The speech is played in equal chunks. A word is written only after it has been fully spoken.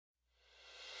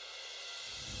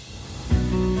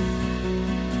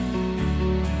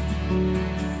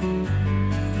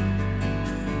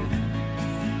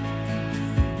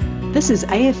This is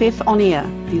AFF On Air,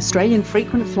 the Australian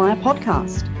Frequent Flyer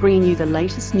podcast, bringing you the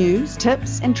latest news,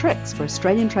 tips and tricks for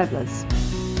Australian travellers.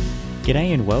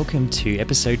 G'day and welcome to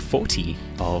episode 40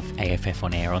 of AFF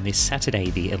On Air on this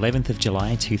Saturday, the 11th of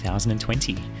July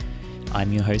 2020.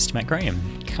 I'm your host, Matt Graham.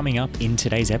 Coming up in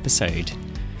today's episode,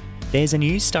 there's a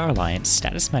new Star Alliance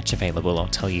status match available. I'll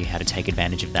tell you how to take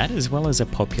advantage of that, as well as a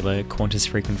popular Qantas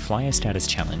Frequent Flyer status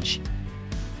challenge.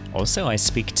 Also, I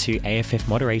speak to AFF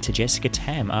moderator Jessica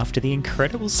Tam after the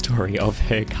incredible story of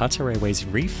her Qatar Airways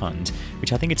refund,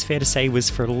 which I think it's fair to say was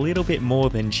for a little bit more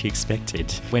than she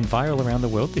expected, went viral around the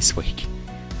world this week.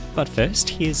 But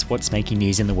first, here's what's making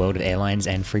news in the world of airlines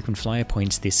and frequent flyer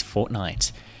points this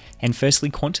fortnight. And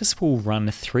firstly, Qantas will run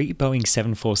 3 Boeing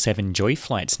 747 Joy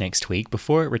flights next week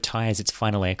before it retires its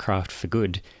final aircraft for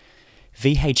good.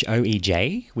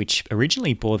 VHOEJ, which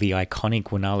originally bore the iconic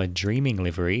Wonala Dreaming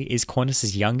livery, is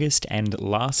Qantas's youngest and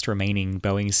last remaining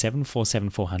Boeing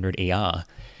 747-400ER.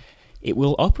 It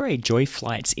will operate Joy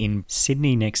flights in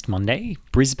Sydney next Monday,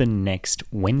 Brisbane next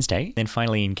Wednesday, then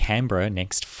finally in Canberra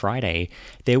next Friday.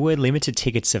 There were limited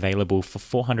tickets available for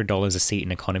 $400 a seat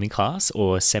in economy class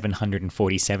or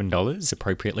 $747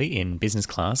 appropriately in business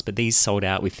class, but these sold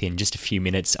out within just a few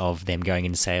minutes of them going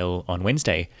in sale on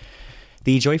Wednesday.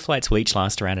 The Joy flights will each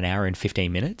last around an hour and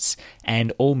 15 minutes,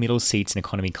 and all middle seats in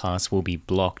economy class will be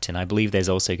blocked, and I believe there's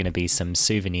also going to be some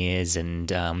souvenirs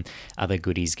and other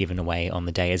goodies given away on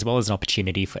the day, as well as an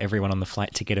opportunity for everyone on the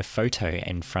flight to get a photo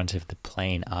in front of the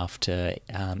plane after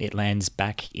it lands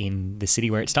back in the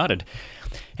city where it started.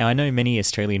 Now, I know many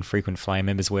Australian frequent flyer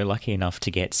members were lucky enough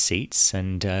to get seats,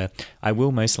 and I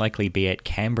will most likely be at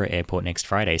Canberra Airport next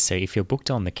Friday, so if you're booked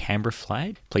on the Canberra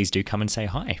flight, please do come and say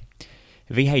hi.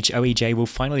 VHOEJ will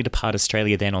finally depart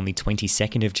Australia then on the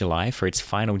 22nd of July for its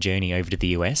final journey over to the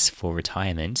US for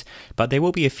retirement, but there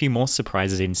will be a few more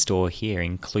surprises in store here,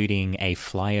 including a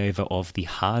flyover of the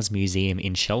Haas Museum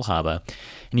in Shellharbour.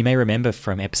 And you may remember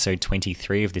from episode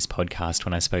 23 of this podcast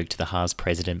when I spoke to the Haas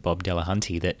president Bob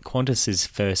Delahunty that Qantas's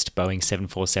first Boeing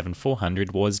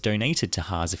 747-400 was donated to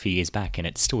Haas a few years back, and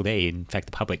it's still there. In fact,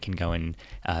 the public can go and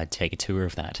take a tour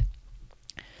of that.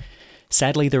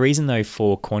 Sadly, the reason though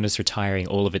for Qantas retiring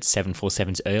all of its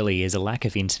 747s early is a lack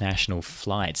of international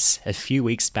flights. A few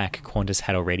weeks back, Qantas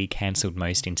had already cancelled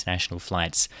most international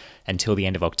flights until the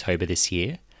end of October this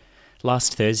year.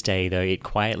 Last Thursday, though, it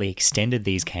quietly extended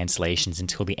these cancellations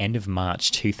until the end of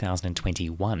March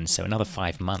 2021, so another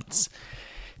 5 months.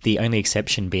 The only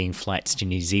exception being flights to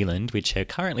New Zealand, which are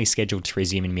currently scheduled to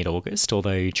resume in mid-August,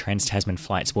 although Trans-Tasman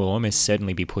flights will almost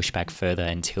certainly be pushed back further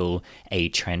until a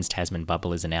Trans-Tasman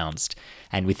bubble is announced.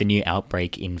 And with the new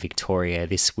outbreak in Victoria,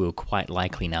 this will quite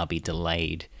likely now be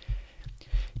delayed.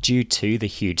 Due to the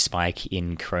huge spike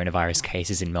in coronavirus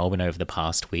cases in Melbourne over the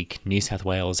past week, New South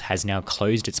Wales has now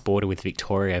closed its border with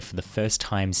Victoria for the first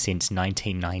time since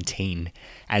 1919,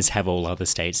 as have all other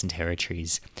states and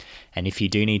territories. And if you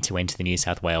do need to enter the New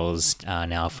South Wales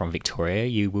now from Victoria,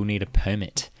 you will need a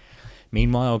permit.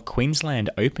 Meanwhile,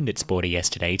 Queensland opened its border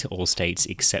yesterday to all states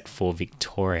except for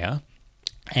Victoria.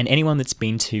 And anyone that's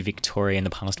been to Victoria in the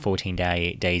past 14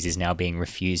 days is now being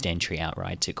refused entry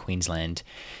outright to Queensland.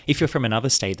 If you're from another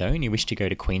state, though, and you wish to go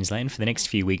to Queensland, for the next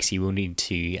few weeks you will need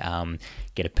to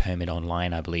get a permit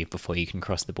online, I believe, before you can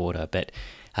cross the border. But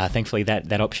thankfully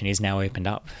that option is now opened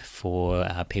up for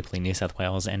people in New South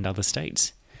Wales and other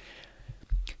states.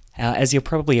 As you're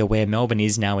probably aware, Melbourne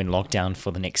is now in lockdown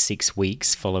for the next 6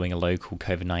 weeks following a local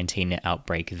COVID-19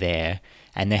 outbreak there,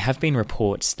 and there have been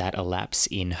reports that a lapse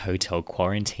in hotel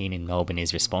quarantine in Melbourne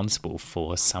is responsible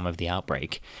for some of the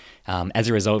outbreak. As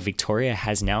a result, Victoria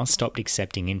has now stopped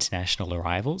accepting international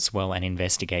arrivals while an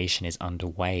investigation is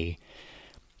underway.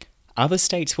 Other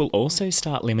states will also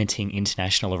start limiting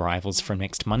international arrivals from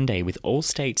next Monday, with all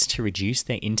states to reduce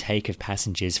their intake of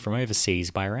passengers from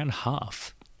overseas by around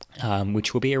half.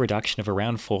 Which will be a reduction of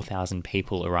around 4,000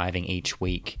 people arriving each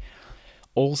week.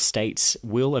 All states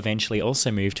will eventually also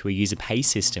move to a user pay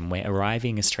system where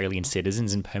arriving Australian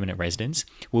citizens and permanent residents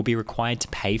will be required to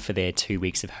pay for their 2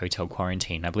 weeks of hotel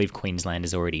quarantine. I believe Queensland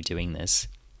is already doing this.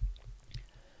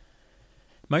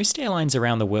 Most airlines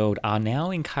around the world are now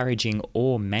encouraging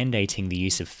or mandating the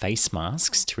use of face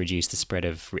masks to reduce the spread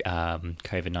of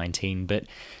COVID-19, but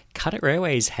Qatar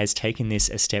Airways has taken this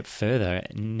a step further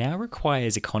and now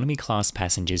requires economy class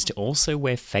passengers to also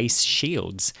wear face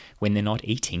shields when they're not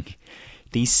eating.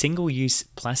 These single-use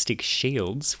plastic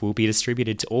shields will be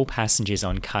distributed to all passengers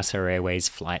on Qatar Airways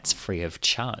flights free of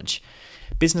charge.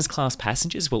 Business class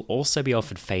passengers will also be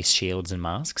offered face shields and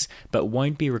masks, but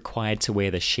won't be required to wear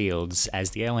the shields,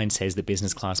 as the airline says that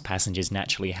business class passengers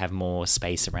naturally have more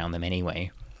space around them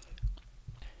anyway.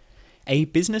 A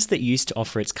business that used to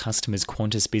offer its customers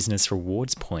Qantas Business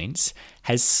Rewards points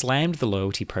has slammed the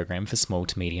loyalty program for small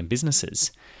to medium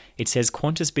businesses. It says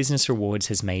Qantas Business Rewards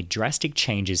has made drastic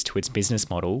changes to its business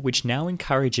model, which now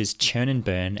encourages churn and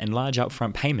burn and large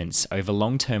upfront payments over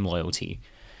long-term loyalty.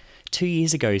 2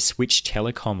 years ago, Switch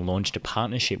Telecom launched a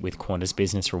partnership with Qantas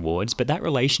Business Rewards, but that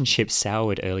relationship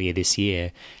soured earlier this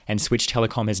year, and Switch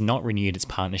Telecom has not renewed its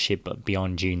partnership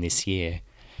beyond June this year.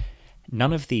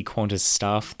 None of the Qantas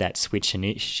staff that Switch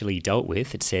initially dealt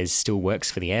with, it says, still works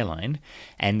for the airline,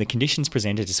 and the conditions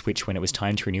presented to Switch when it was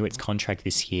time to renew its contract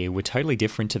this year were totally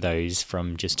different to those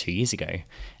from just 2 years ago.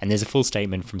 And there's a full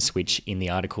statement from Switch in the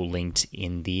article linked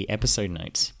in the episode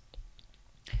notes.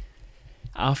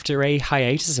 After a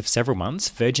hiatus of several months,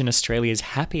 Virgin Australia's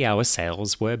happy hour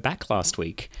sales were back last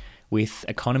week, with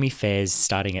economy fares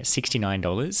starting at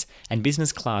 $69 and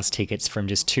business class tickets from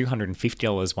just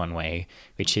 $250 one way,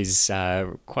 which is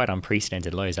quite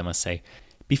unprecedented lows, I must say.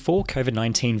 Before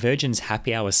COVID-19, Virgin's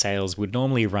happy hour sales would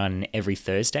normally run every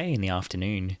Thursday in the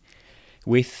afternoon.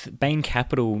 With Bain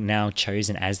Capital now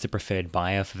chosen as the preferred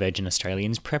buyer for Virgin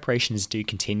Australians, preparations do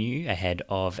continue ahead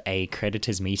of a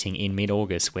creditors' meeting in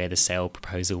mid-August where the sale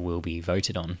proposal will be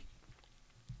voted on.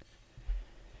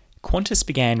 Qantas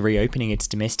began reopening its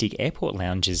domestic airport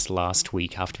lounges last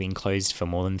week after being closed for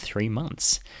more than 3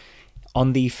 months.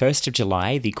 On the 1st of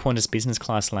July, the Qantas business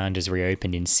class lounges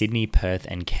reopened in Sydney, Perth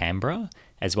and Canberra,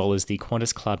 as well as the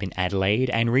Qantas Club in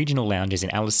Adelaide and regional lounges in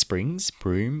Alice Springs,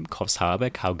 Broome, Coffs Harbour,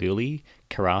 Kalgoorlie,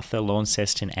 Karratha,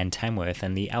 Launceston and Tamworth,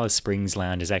 and the Alice Springs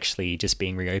lounge is actually just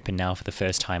being reopened now for the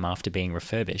first time after being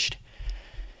refurbished.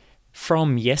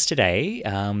 From yesterday,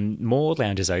 more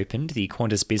lounges opened. The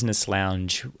Qantas Business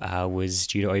Lounge was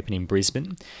due to open in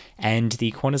Brisbane, and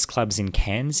the Qantas clubs in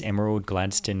Cairns, Emerald,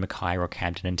 Gladstone, Mackay,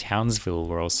 Rockhampton and Townsville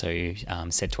were also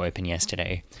set to open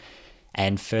yesterday.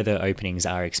 And further openings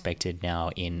are expected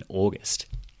now in August.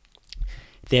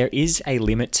 There is a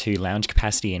limit to lounge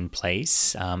capacity in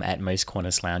place at most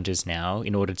Qantas lounges now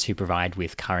in order to provide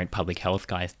with current public health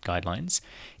guidelines.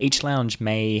 Each lounge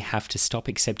may have to stop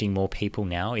accepting more people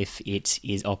now if it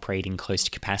is operating close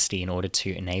to capacity in order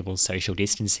to enable social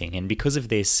distancing. And because of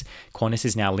this, Qantas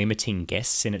is now limiting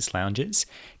guests in its lounges.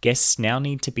 Guests now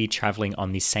need to be travelling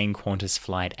on the same Qantas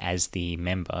flight as the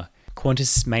member.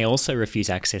 Qantas may also refuse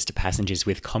access to passengers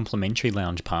with complimentary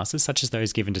lounge passes, such as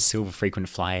those given to silver frequent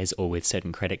flyers or with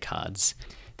certain credit cards.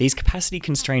 These capacity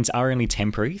constraints are only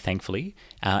temporary, thankfully,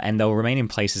 and they'll remain in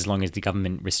place as long as the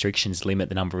government restrictions limit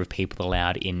the number of people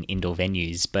allowed in indoor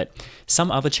venues, but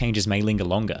some other changes may linger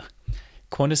longer.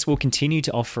 Qantas will continue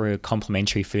to offer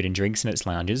complimentary food and drinks in its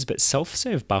lounges, but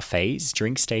self-serve buffets,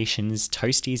 drink stations,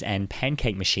 toasties and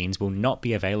pancake machines will not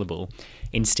be available.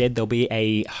 Instead, there'll be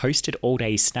a hosted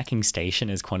all-day snacking station,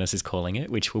 as Qantas is calling it,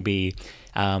 which will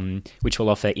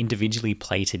offer individually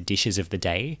plated dishes of the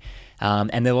day,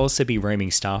 and there'll also be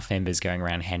roaming staff members going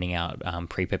around handing out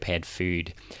pre-prepared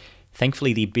food.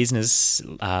 Thankfully, the business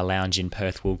lounge in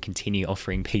Perth will continue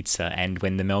offering pizza, and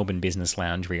when the Melbourne Business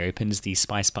Lounge reopens, the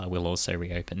Spice Bar will also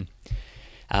reopen.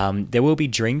 There will be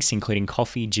drinks, including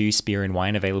coffee, juice, beer and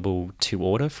wine available to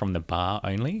order from the bar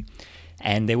only,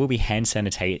 and there will be hand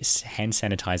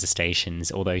sanitizer stations,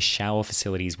 although shower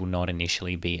facilities will not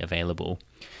initially be available.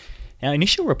 Now,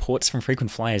 initial reports from frequent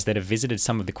flyers that have visited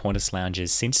some of the Qantas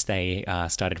lounges since they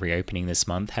started reopening this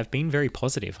month have been very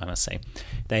positive, I must say.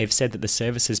 They've said that the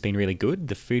service has been really good,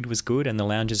 the food was good, and the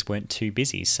lounges weren't too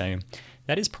busy, so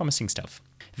that is promising stuff.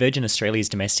 Virgin Australia's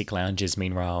domestic lounges,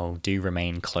 meanwhile, do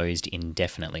remain closed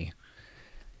indefinitely.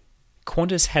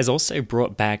 Qantas has also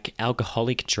brought back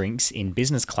alcoholic drinks in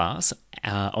business class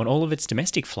on all of its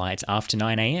domestic flights after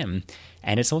 9 a.m,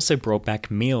 and it's also brought back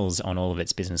meals on all of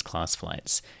its business class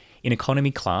flights. In economy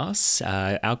class,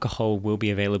 alcohol will be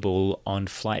available on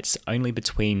flights only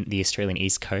between the Australian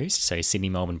East Coast, so Sydney,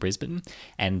 Melbourne, Brisbane,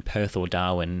 and Perth or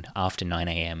Darwin after 9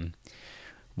 a.m.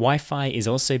 Wi-Fi is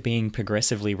also being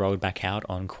progressively rolled back out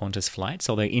on Qantas flights,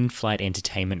 although in-flight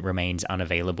entertainment remains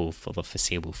unavailable for the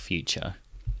foreseeable future.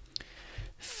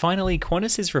 Finally,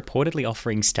 Qantas is reportedly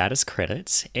offering status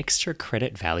credits, extra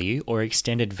credit value, or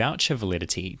extended voucher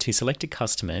validity to selected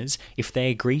customers if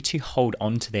they agree to hold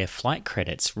on to their flight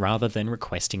credits rather than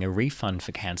requesting a refund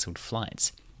for cancelled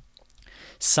flights.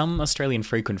 Some Australian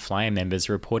frequent flyer members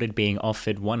reported being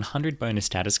offered 100 bonus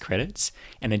status credits,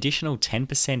 an additional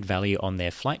 10% value on their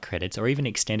flight credits, or even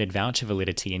extended voucher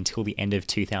validity until the end of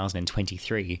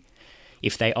 2023.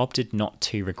 If they opted not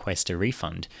to request a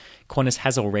refund. Qantas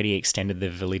has already extended the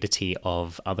validity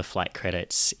of other flight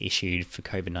credits issued for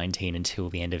COVID-19 until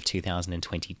the end of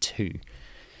 2022.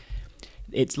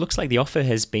 It looks like the offer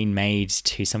has been made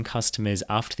to some customers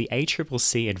after the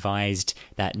ACCC advised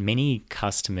that many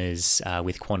customers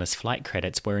with Qantas flight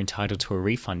credits were entitled to a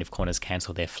refund if Qantas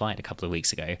cancelled their flight a couple of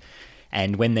weeks ago.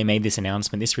 And when they made this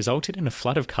announcement, this resulted in a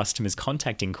flood of customers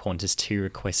contacting Qantas to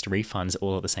request refunds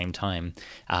all at the same time.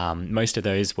 Most of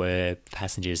those were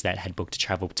passengers that had booked to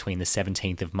travel between the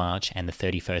 17th of March and the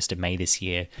 31st of May this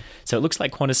year. So it looks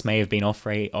like Qantas may have been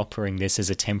offering this as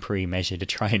a temporary measure to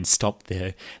try and stop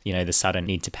the sudden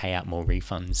need to pay out more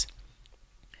refunds.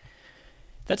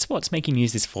 That's what's making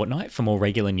news this fortnight. For more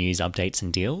regular news, updates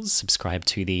and deals, subscribe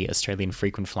to the Australian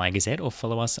Frequent Flyer Gazette or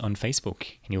follow us on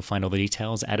Facebook, and you'll find all the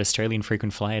details at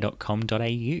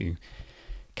australianfrequentflyer.com.au.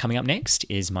 Coming up next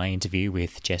is my interview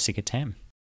with Jessica Tam.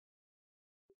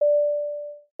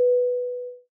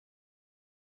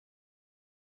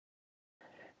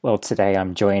 Well, today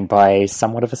I'm joined by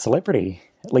somewhat of a celebrity,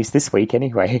 at least this week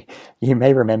anyway. You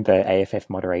may remember AFF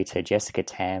moderator Jessica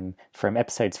Tam from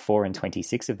episodes 4 and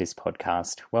 26 of this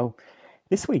podcast. Well,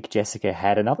 this week Jessica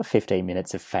had another 15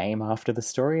 minutes of fame after the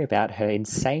story about her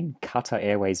insane Qatar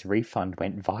Airways refund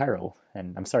went viral.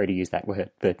 And I'm sorry to use that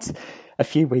word, but a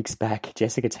few weeks back,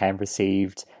 Jessica Tam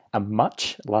received a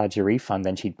much larger refund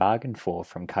than she'd bargained for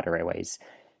from Qatar Airways.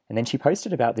 And then she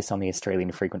posted about this on the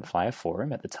Australian Frequent Flyer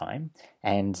forum at the time,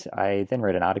 and I then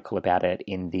wrote an article about it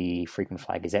in the Frequent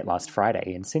Flyer Gazette last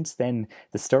Friday, and since then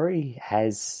the story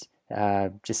has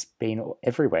just been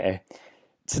everywhere.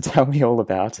 To tell me all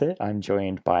about it, I'm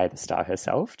joined by the star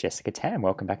herself, Jessica Tam.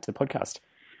 Welcome back to the podcast.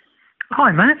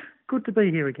 Hi, Matt. Good to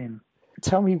be here again.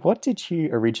 Tell me, what did you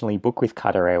originally book with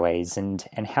Qatar Airways, and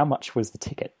how much was the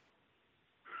ticket?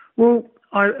 Well,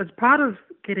 as part of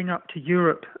getting up to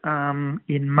Europe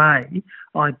in May,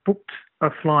 I booked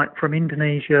a flight from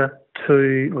Indonesia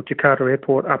to Jakarta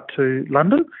Airport up to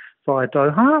London via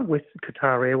Doha with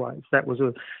Qatar Airways. That was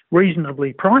a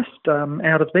reasonably priced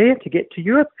out of there to get to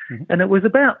Europe, and it was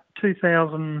about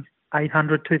 $2,800,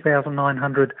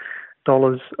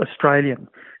 $2,900 Australian.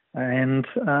 And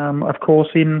of course,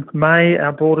 in May,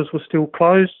 our borders were still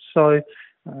closed, so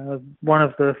one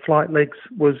of the flight legs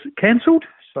was cancelled.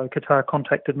 So Qatar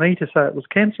contacted me to say it was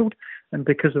cancelled, and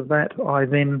because of that, I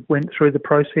then went through the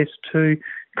process to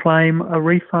claim a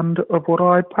refund of what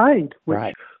I paid,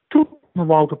 which took a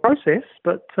while to process,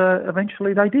 but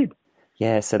eventually they did.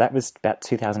 Yeah, so that was about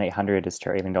 2,800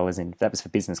 Australian dollars that was for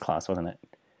business class, wasn't it?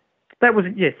 That was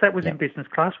in business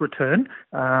class return,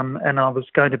 and I was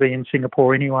going to be in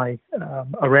Singapore anyway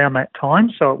around that time,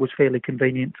 so it was fairly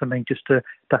convenient for me just to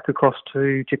duck across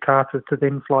to Jakarta to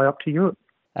then fly up to Europe.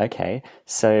 Okay,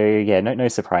 so yeah, no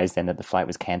surprise then that the flight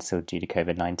was cancelled due to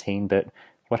COVID-19, but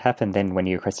what happened then when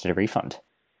you requested a refund?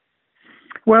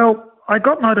 Well, I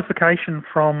got notification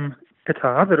from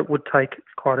Qatar that it would take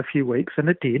quite a few weeks, and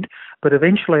it did, but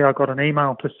eventually I got an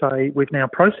email to say, we've now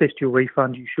processed your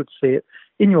refund, you should see it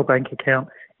in your bank account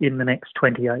in the next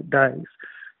 28 days.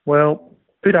 Well,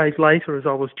 2 days later, as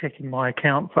I was checking my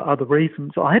account for other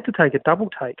reasons, I had to take a double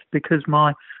take because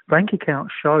my bank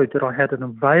account showed that I had an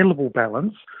available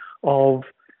balance of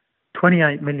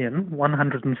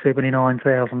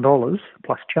 $28,179,000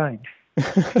 plus change.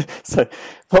 So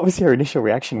what was your initial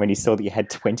reaction when you saw that you had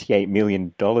 $28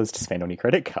 million to spend on your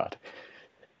credit card?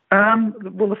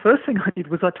 Well, the first thing I did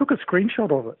was I took a screenshot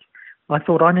of it. I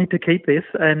thought, I need to keep this,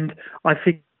 and I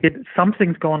figured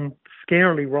something's gone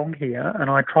scarily wrong here, and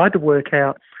I tried to work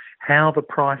out how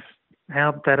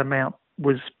that amount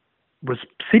was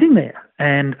sitting there.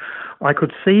 And I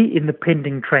could see in the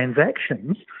pending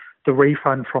transactions the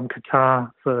refund from Qatar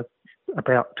for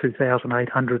about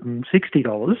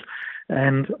 $2,860,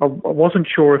 and I wasn't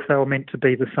sure if they were meant to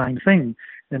be the same thing.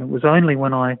 And it was only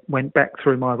when I went back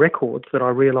through my records that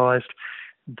I realised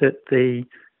that the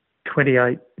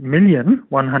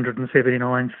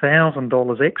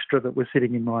 $28,179,000 extra that was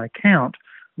sitting in my account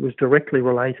was directly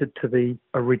related to the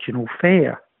original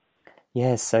fare.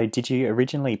 Yeah, so did you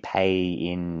originally pay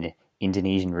in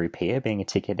Indonesian rupiah, being a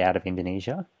ticket out of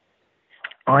Indonesia?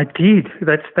 I did.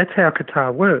 That's how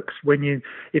Qatar works.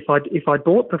 If I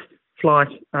bought the flight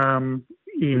from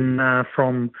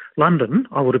London,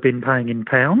 I would have been paying in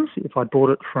pounds. If I bought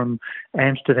it from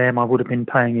Amsterdam, I would have been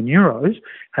paying in euros.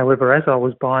 However, as I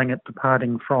was buying it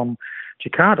departing from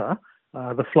Jakarta,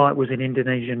 the flight was in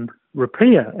Indonesian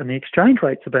rupiah, and the exchange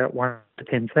rate's about 1 to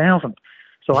 10,000.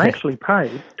 So I actually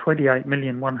paid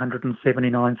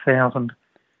 28,179,000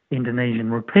 Indonesian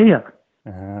rupiah.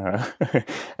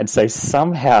 And so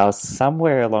somehow,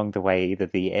 somewhere along the way, either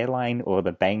the airline or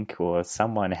the bank or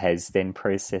someone has then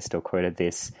processed or quoted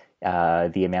this,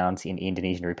 the amount in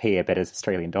Indonesian rupiah, but as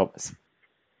Australian dollars.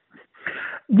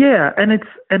 Yeah, and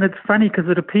it's funny because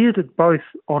it appeared at both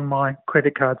on my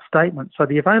credit card statement. So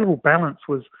the available balance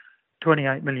was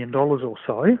 $28 million or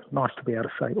so. Nice to be able to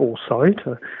say or so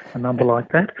to a number like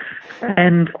that.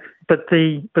 But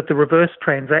the reverse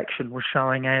transaction was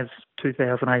showing as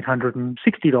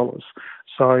 $2,860.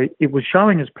 So it was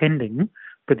showing as pending,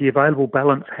 but the available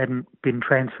balance hadn't been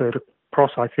transferred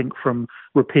across, I think, from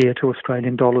rupiah to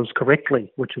Australian dollars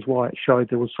correctly, which is why it showed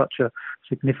there was such a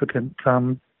significant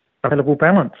available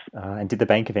balance. And did the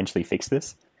bank eventually fix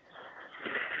this?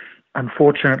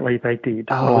 Unfortunately, they did.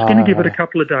 I was going to give it a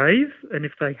couple of days, and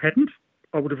if they hadn't,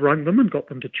 I would have rung them and got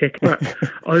them to check. But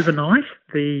overnight,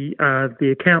 the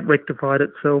account rectified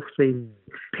itself. The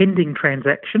pending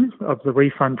transaction of the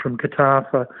refund from Qatar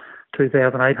for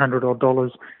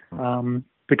 $2,800 odd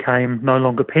became no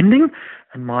longer pending,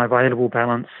 and my available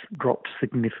balance dropped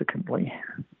significantly.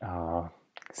 Oh,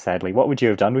 sadly. What would you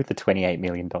have done with the $28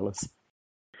 million?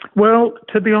 Well,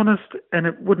 to be honest, and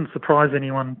it wouldn't surprise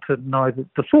anyone to know that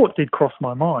the thought did cross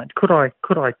my mind. Could I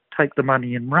take the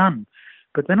money and run?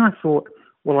 But then I thought,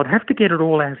 well, I'd have to get it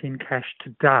all out in cash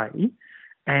today,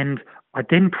 and I'd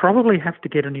then probably have to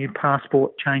get a new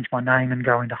passport, change my name and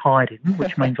go into hiding,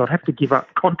 which means I'd have to give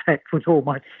up contact with all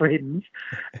my friends.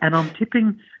 And I'm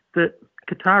tipping that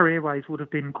Qatar Airways would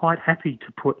have been quite happy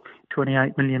to put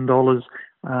 $28 million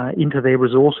into their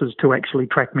resources to actually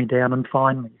track me down and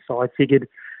find me. So I figured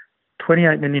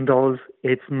 $28 million,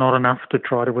 it's not enough to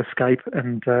try to escape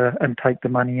and take the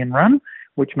money and run,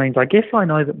 which means I guess I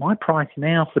know that my price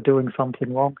now for doing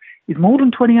something wrong is more than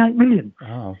 $28 million.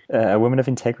 Oh, a woman of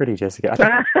integrity,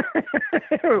 Jessica.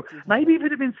 Maybe if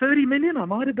it had been $30 million, I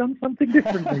might have done something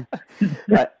differently.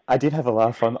 I did have a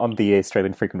laugh on the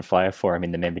Australian Frequent Flyer forum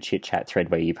in the member chit chat thread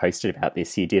where you posted about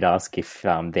this. You did ask if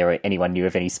anyone knew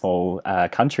of any small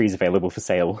countries available for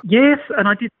sale. Yes, and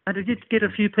I did get a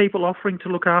few people offering to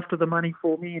look after the money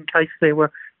for me in case there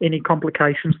were any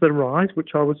complications that arise,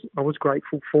 which I was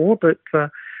grateful for. But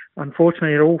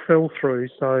unfortunately, it all fell through.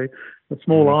 So the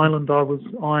small island I was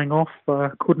eyeing off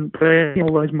couldn't bear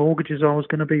all those mortgages I was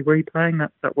going to be repaying.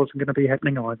 That wasn't going to be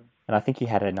happening either. And I think you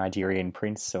had a Nigerian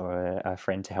prince or a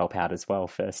friend to help out as well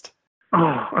first.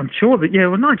 Oh, I'm sure that, yeah,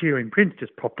 well, Nigerian prince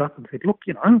just popped up and said, look,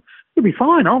 you'll be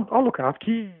fine. I'll look after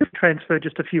you. Transfer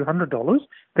just a few $100,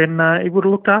 then he would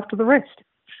have looked after the rest.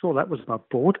 Sure, that was above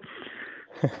board.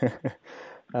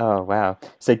 Oh, wow.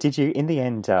 So did you, in the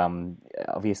end,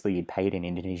 obviously you'd paid in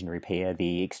Indonesian rupiah,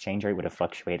 the exchange rate would have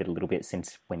fluctuated a little bit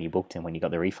since when you booked and when you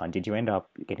got the refund. Did you end up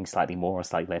getting slightly more or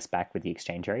slightly less back with the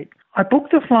exchange rate? I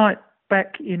booked a flight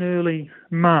back in early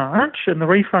March and the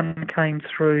refund came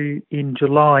through in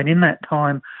July. And in that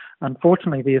time,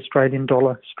 unfortunately, the Australian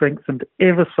dollar strengthened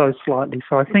ever so slightly.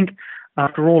 So I think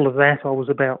after all of that, I was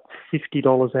about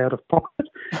 $50 out of pocket.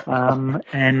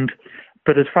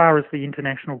 But as far as the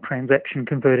international transaction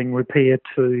converting rupiah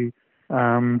to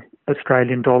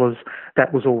Australian dollars,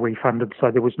 that was all refunded.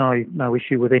 So there was no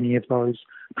issue with any of those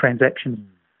transactions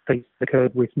that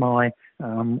occurred with my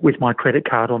credit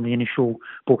card on the initial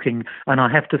booking. And I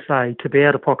have to say, to be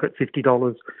out of pocket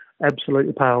 $50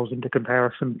 absolutely pales into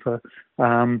comparison for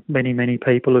many, many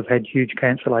people who've had huge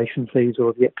cancellation fees or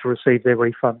have yet to receive their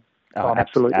refund. Oh, I'm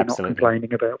absolutely not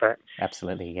complaining about that.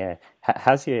 Absolutely, yeah.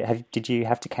 Did you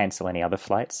have to cancel any other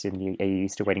flights? Are you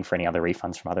still waiting for any other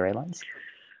refunds from other airlines?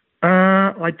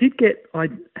 I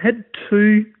had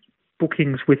two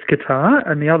bookings with Qatar,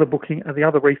 and the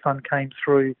other refund came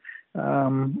through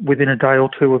within a day or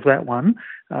two of that one.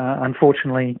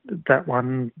 Unfortunately, that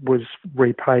one was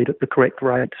repaid at the correct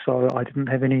rate, so I didn't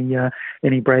have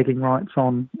any bragging rights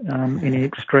on any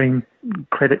extreme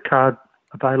credit card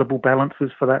available balances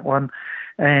for that one.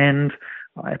 And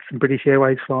I had some British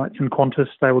Airways flights and Qantas.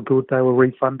 They were good. They were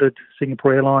refunded.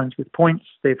 Singapore Airlines with points,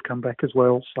 they've come back as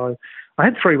well. So I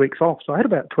had 3 weeks off, so I had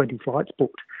about 20 flights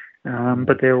booked.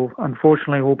 But they're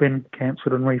unfortunately all been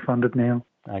cancelled and refunded now.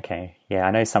 Okay. Yeah,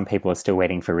 I know some people are still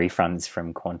waiting for refunds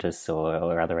from Qantas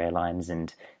or other airlines,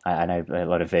 and I know a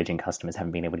lot of Virgin customers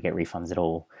haven't been able to get refunds at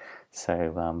all.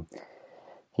 So,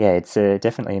 yeah, it's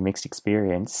definitely a mixed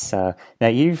experience. Now,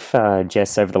 you've,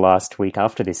 Jess, over the last week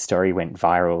after this story went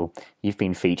viral, you've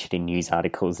been featured in news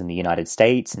articles in the United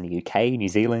States, in the UK, New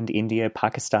Zealand, India,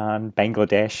 Pakistan,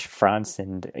 Bangladesh, France,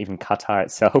 and even Qatar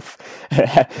itself.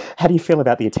 How do you feel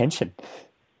about the attention?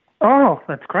 Oh,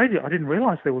 that's crazy. I didn't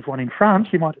realise there was one in France.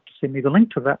 You might have to send me the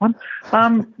link to that one.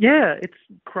 Yeah, it's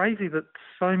crazy that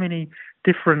so many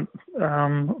different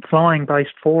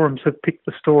flying-based forums have picked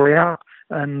the story up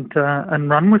and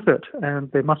run with it.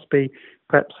 And there must be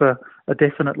perhaps a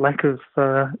definite lack of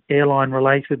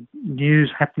airline-related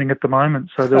news happening at the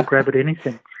moment, so they'll grab at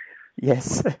anything.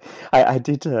 Yes, I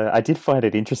did. I did find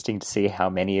it interesting to see how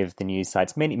many of the news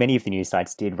sites, many of the news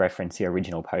sites, did reference the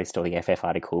original post or the FF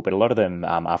article, but a lot of them,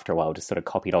 after a while, just sort of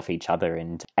copied off each other.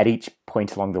 And at each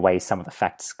point along the way, some of the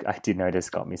facts I did notice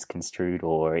got misconstrued,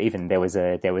 or even there was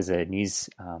a news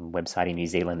website in New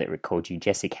Zealand that called you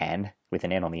Jessican with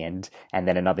an N on the end, and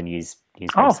then another news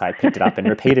website picked it up and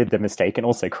repeated the mistake and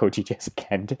also called you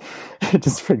Jessican,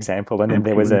 just for example. And then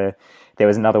there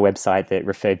was another website that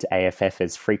referred to AFF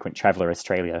as Frequent Traveller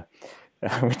Australia,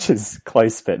 which is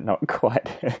close but not quite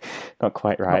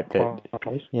right. But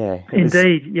yeah,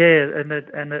 indeed, yeah,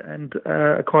 and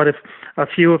quite a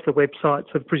few of the websites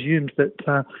have presumed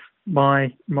that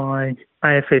my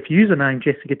AFF username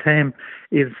Jessica Tam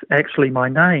is actually my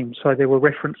name. So there were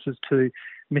references to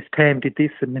Miss Tam did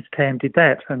this and Miss Tam did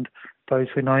that, and those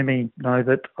who know me know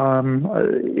that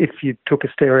if you took a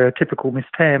stereotypical Miss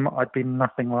Tam, I'd be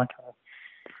nothing like her.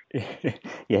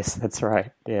 Yes, that's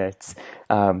right. Yeah, it's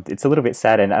a little bit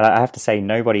sad, and I have to say,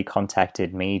 nobody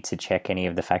contacted me to check any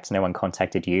of the facts. No one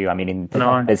contacted you. I mean,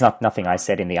 there's nothing I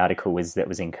said in the article that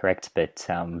was incorrect, but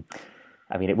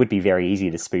I mean, it would be very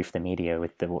easy to spoof the media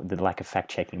with the lack of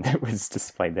fact checking that was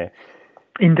displayed there.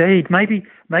 Indeed, maybe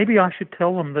I should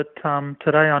tell them that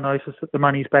today I noticed that the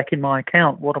money's back in my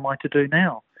account. What am I to do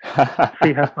now?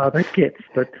 See how far that gets.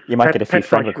 But you might get a few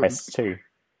friend requests too.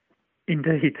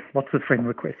 Indeed, lots of friend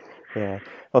requests. Yeah.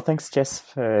 Well, thanks, Jess,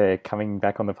 for coming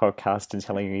back on the podcast and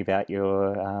telling me about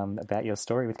your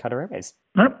story with Qatar Airways.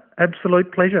 No,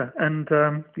 absolute pleasure. And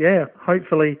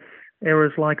hopefully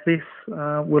errors like this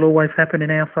will always happen in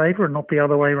our favour and not the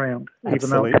other way around, even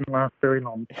though it didn't last very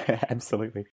long.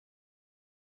 Absolutely.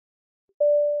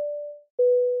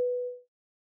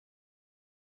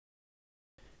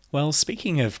 Well,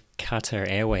 speaking of Qatar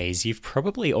Airways, you've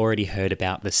probably already heard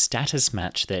about the status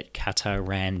match that Qatar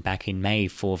ran back in May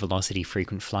for Velocity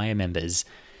Frequent Flyer members.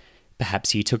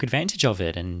 Perhaps you took advantage of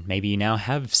it, and maybe you now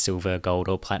have silver, gold,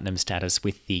 or platinum status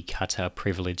with the Qatar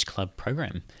Privilege Club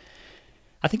program.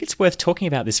 I think it's worth talking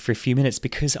about this for a few minutes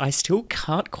because I still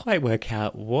can't quite work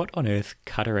out what on earth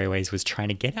Qatar Airways was trying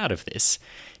to get out of this.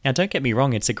 Now, don't get me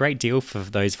wrong, it's a great deal for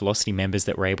those Velocity members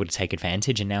that were able to take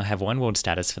advantage and now have One World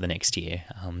status for the next year.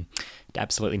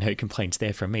 Absolutely no complaints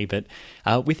there from me, but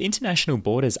with international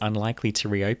borders unlikely to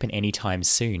reopen anytime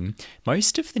soon,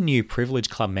 most of the new Privilege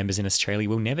Club members in Australia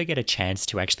will never get a chance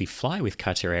to actually fly with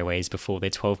Qatar Airways before their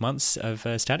 12 months of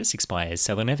status expires,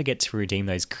 so they'll never get to redeem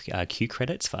those Q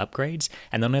credits for upgrades,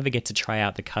 and they'll never get to try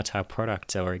out the Qatar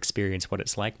product or experience what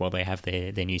it's like while they have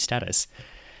their new status,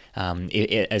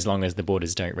 as long as the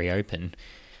borders don't reopen.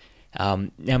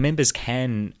 Now, members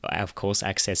can, of course,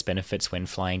 access benefits when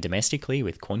flying domestically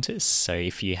with Qantas. So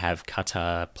if you have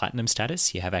Qatar Platinum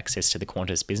status, you have access to the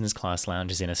Qantas business class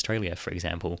lounges in Australia, for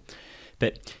example.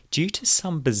 But due to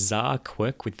some bizarre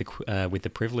quirk with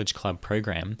the Privilege Club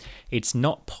program, it's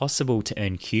not possible to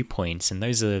earn Q points, and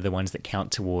those are the ones that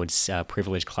count towards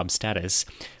Privilege Club status,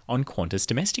 on Qantas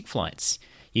domestic flights.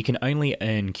 You can only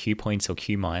earn Q points or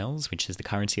Q miles, which is the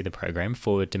currency of the program,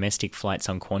 for domestic flights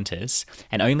on Qantas,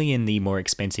 and only in the more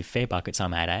expensive fare buckets, I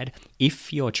might add,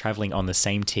 if you're travelling on the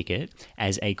same ticket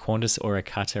as a Qantas or a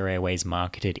Qatar Airways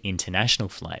marketed international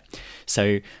flight.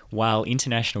 So while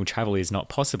international travel is not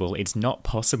possible, it's not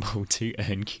possible to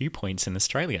earn Q points in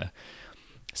Australia.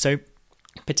 So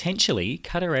potentially,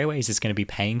 Qatar Airways is going to be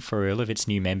paying for all of its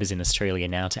new members in Australia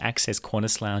now to access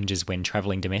Qantas lounges when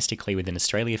travelling domestically within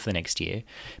Australia for the next year,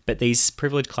 but these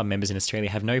Privilege Club members in Australia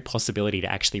have no possibility to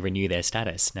actually renew their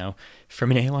status. Now,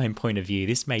 from an airline point of view,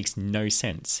 this makes no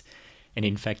sense, and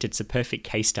in fact, it's a perfect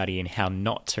case study in how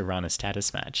not to run a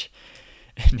status match.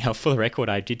 Now, for the record,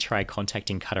 I did try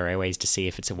contacting Qatar Airways to see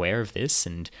if it's aware of this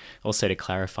and also to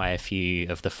clarify a few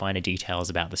of the finer details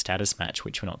about the status match,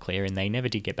 which were not clear, and they never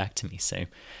did get back to me. So,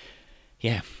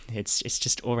 yeah, it's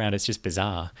just all around, it's just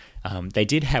bizarre. They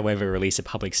did, however, release a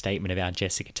public statement about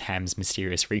Jessica Tam's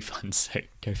mysterious refunds, so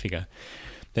go figure.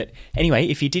 But anyway,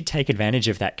 if you did take advantage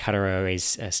of that Qatar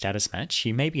Airways status match,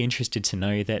 you may be interested to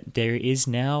know that there is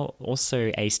now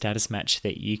also a status match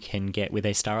that you can get with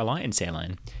a Star Alliance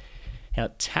airline. Now,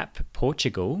 TAP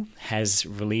Portugal has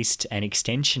released an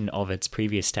extension of its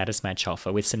previous status match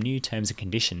offer with some new terms and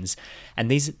conditions,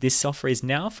 and this offer is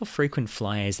now for frequent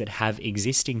flyers that have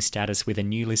existing status with a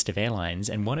new list of airlines,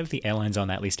 and one of the airlines on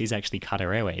that list is actually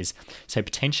Qatar Airways. So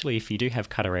potentially, if you do have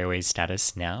Qatar Airways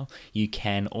status now, you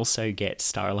can also get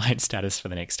Star Alliance status for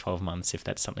the next 12 months if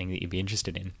that's something that you'd be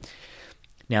interested in.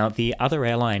 Now, the other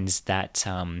airlines that,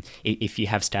 if you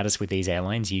have status with these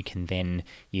airlines, you can then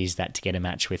use that to get a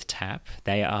match with TAP.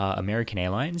 They are American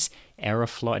Airlines,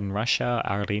 Aeroflot in Russia,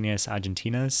 Aerolíneas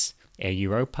Argentinas, Air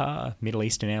Europa, Middle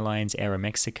Eastern Airlines,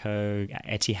 Aeromexico,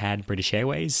 Etihad, British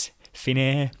Airways,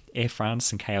 Finnair, Air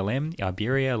France and KLM,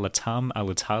 Iberia, LATAM,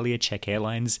 Alitalia, Czech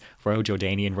Airlines, Royal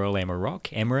Jordanian, Royal Air Maroc,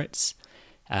 Emirates,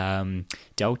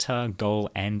 Delta, GOL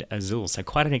and Azul. So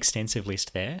quite an extensive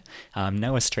list there.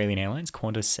 No Australian Airlines,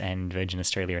 Qantas and Virgin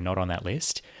Australia are not on that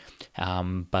list.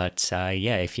 But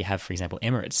if you have, for example,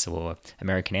 Emirates or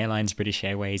American Airlines, British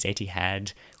Airways,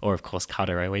 Etihad, or of course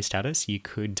Qatar Airways status, you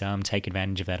could take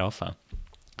advantage of that offer.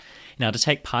 Now, to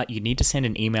take part, you need to send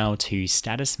an email to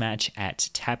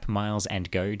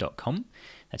statusmatch@tapmilesandgo.com.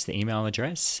 That's the email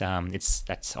address.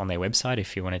 That's on their website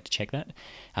if you wanted to check that.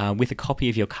 With a copy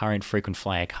of your current frequent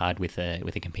flyer card with a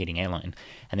competing airline.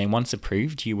 And then once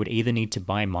approved, you would either need to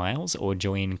buy miles or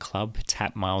join Club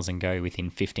Tap Miles and Go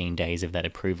within 15 days of that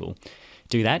approval.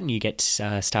 Do that and you get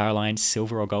Star Alliance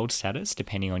Silver or Gold status,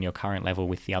 depending on your current level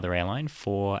with the other airline,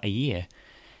 for a year.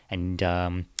 And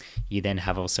you then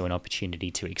have also an opportunity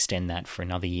to extend that for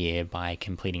another year by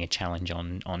completing a challenge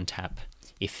on TAP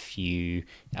if you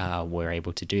were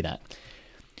able to do that.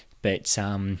 But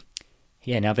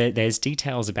now there's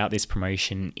details about this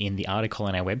promotion in the article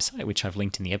on our website, which I've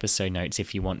linked in the episode notes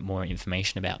if you want more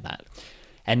information about that.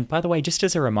 And by the way, just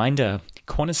as a reminder,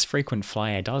 Qantas Frequent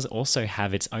Flyer does also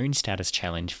have its own status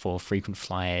challenge for frequent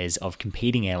flyers of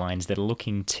competing airlines that are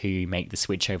looking to make the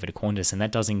switch over to Qantas, and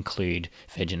that does include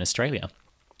Virgin Australia.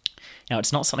 Now,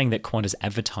 it's not something that Qantas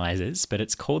advertises, but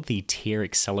it's called the Tier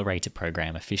Accelerator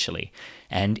Program officially,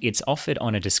 and it's offered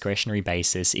on a discretionary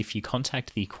basis if you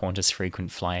contact the Qantas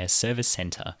Frequent Flyer Service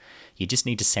Centre. You just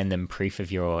need to send them proof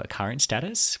of your current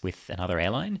status with another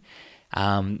airline.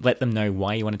 Let them know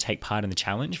why you want to take part in the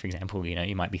challenge. For example,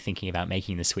 you might be thinking about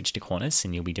making the switch to Qantas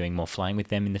and you'll be doing more flying with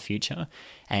them in the future.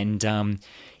 And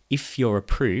if you're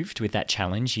approved with that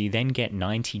challenge, you then get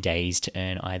 90 days to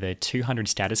earn either 200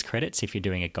 status credits if you're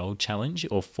doing a gold challenge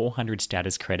or 400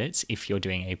 status credits if you're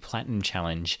doing a platinum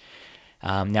challenge.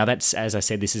 Now, that's, as I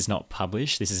said, this is not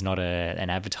published. This is not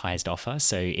an advertised offer,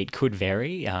 so it could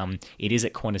vary. It is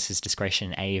at Qantas's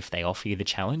discretion, A, if they offer you the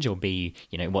challenge, or B,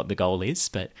 what the goal is,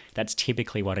 but that's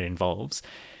typically what it involves.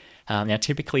 Now,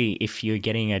 typically, if you're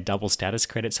getting a double status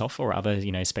credits offer or other,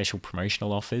 special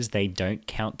promotional offers, they don't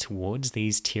count towards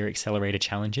these tier accelerator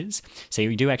challenges. So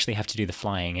you do actually have to do the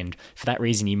flying. And for that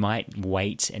reason, you might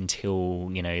wait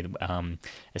until,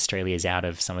 Australia's out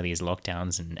of some of these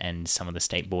lockdowns and some of the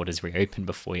state borders reopen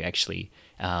before you actually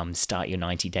start your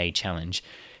 90-day challenge.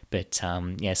 But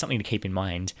something to keep in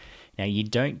mind. Now, you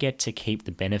don't get to keep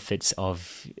the benefits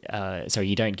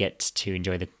you don't get to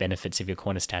enjoy the benefits of your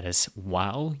Qantas status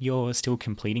while you're still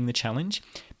completing the challenge.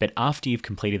 But after you've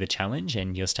completed the challenge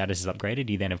and your status is upgraded,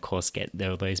 you then, of course, get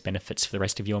those benefits for the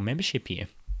rest of your membership year.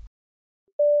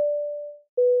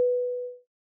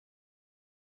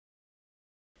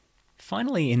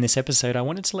 Finally, in this episode, I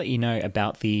wanted to let you know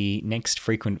about the next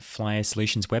Frequent Flyer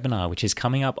Solutions webinar, which is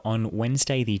coming up on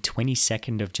Wednesday, the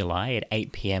 22nd of July at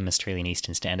 8 p.m. Australian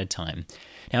Eastern Standard Time.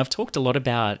 Now, I've talked a lot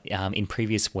about, in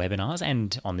previous webinars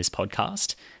and on this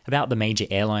podcast, about the major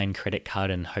airline, credit card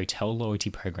and hotel loyalty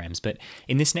programs. But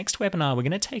in this next webinar, we're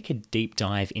going to take a deep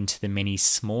dive into the many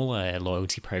smaller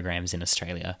loyalty programs in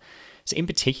Australia. So in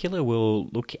particular, we'll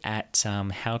look at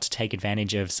how to take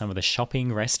advantage of some of the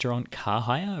shopping, restaurant, car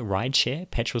hire, rideshare,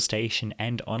 petrol station,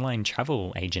 and online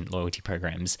travel agent loyalty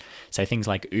programs. So things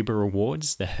like Uber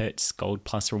Rewards, the Hertz Gold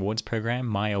Plus Rewards program,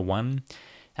 Maya One,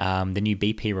 the new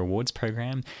BP Rewards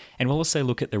program, and we'll also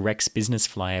look at the Rex Business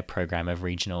Flyer program of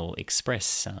Regional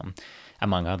Express,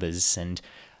 among others. And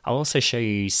I'll also show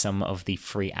you some of the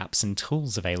free apps and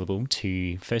tools available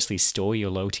to firstly store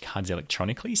your loyalty cards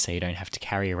electronically so you don't have to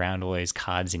carry around all those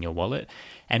cards in your wallet,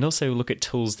 and also look at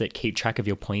tools that keep track of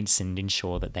your points and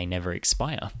ensure that they never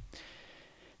expire.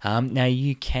 Now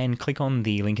you can click on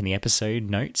the link in the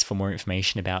episode notes for more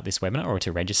information about this webinar or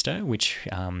to register, which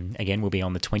again will be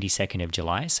on the 22nd of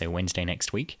July, so Wednesday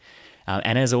next week.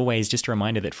 And as always, just a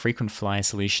reminder that Frequent Flyer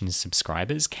Solutions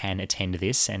subscribers can attend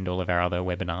this and all of our other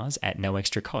webinars at no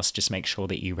extra cost. Just make sure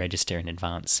that you register in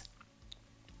advance.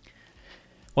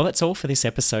 Well, that's all for this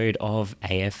episode of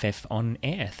AFF On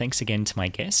Air. Thanks again to my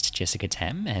guest, Jessica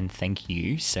Tam, and thank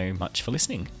you so much for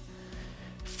listening.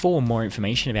 For more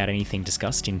information about anything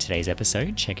discussed in today's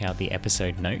episode, check out the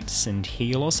episode notes, and here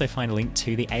you'll also find a link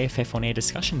to the AFF On Air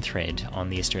discussion thread on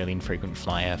the Australian Frequent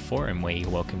Flyer forum, where you're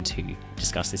welcome to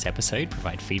discuss this episode,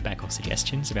 provide feedback or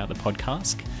suggestions about the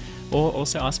podcast, or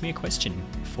also ask me a question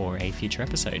for a future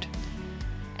episode.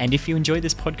 And if you enjoy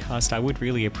this podcast, I would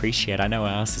really appreciate, I know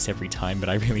I ask this every time, but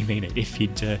I really mean it, if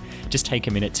you'd just take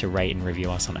a minute to rate and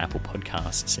review us on Apple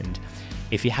Podcasts. And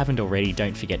if you haven't already,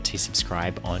 don't forget to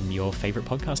subscribe on your favourite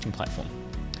podcasting platform.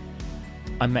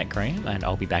 I'm Matt Graham, and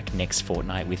I'll be back next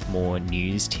fortnight with more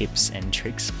news, tips and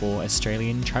tricks for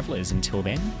Australian travellers. Until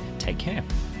then, take care.